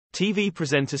TV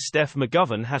presenter Steph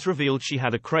McGovern has revealed she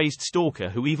had a crazed stalker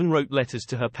who even wrote letters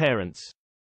to her parents.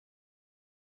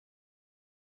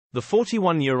 The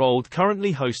 41-year-old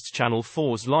currently hosts Channel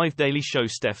 4's live daily show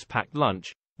Steph's Packed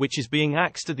Lunch, which is being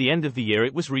axed at the end of the year,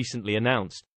 it was recently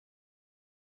announced.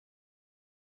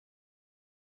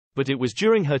 But it was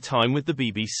during her time with the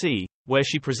BBC, where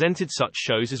she presented such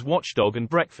shows as Watchdog and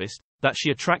Breakfast, that she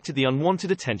attracted the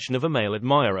unwanted attention of a male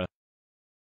admirer.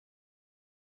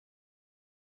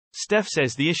 Steph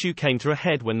says the issue came to a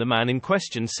head when the man in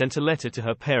question sent a letter to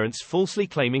her parents falsely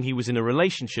claiming he was in a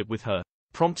relationship with her,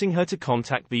 prompting her to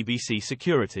contact BBC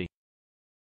security.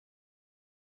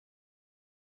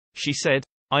 She said,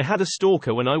 "I had a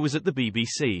stalker when I was at the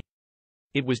BBC.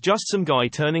 It was just some guy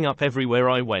turning up everywhere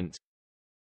I went.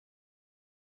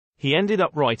 He ended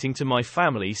up writing to my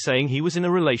family saying he was in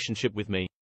a relationship with me.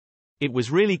 It was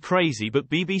really crazy, but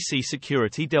BBC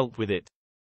security dealt with it.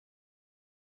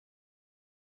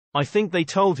 I think they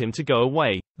told him to go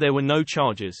away, there were no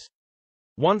charges.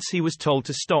 Once he was told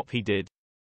to stop, he did."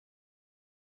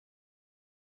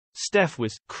 Steph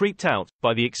was creeped out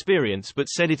by the experience but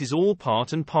said it is all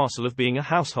part and parcel of being a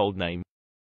household name.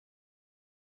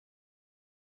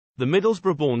 The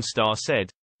Middlesbrough-born star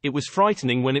said, "It was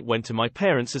frightening when it went to my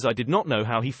parents as I did not know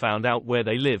how he found out where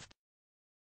they lived.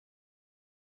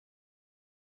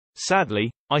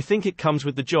 Sadly, I think it comes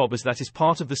with the job, as that is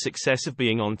part of the success of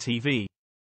being on TV.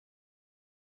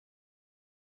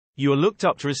 You are looked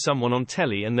up to as someone on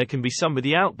telly, and there can be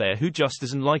somebody out there who just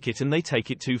doesn't like it and they take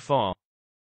it too far.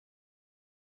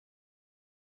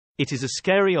 It is a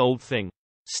scary old thing."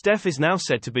 Steph is now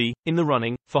said to be in the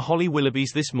running for Holly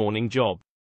Willoughby's This Morning job.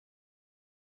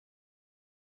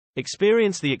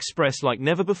 Experience the Express like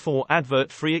never before,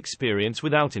 advert-free experience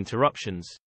without interruptions.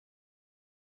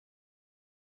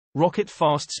 Rocket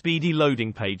fast speedy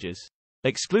loading pages.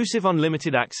 Exclusive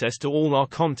unlimited access to all our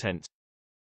content.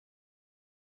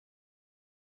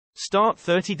 Start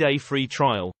 30-day free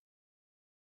trial.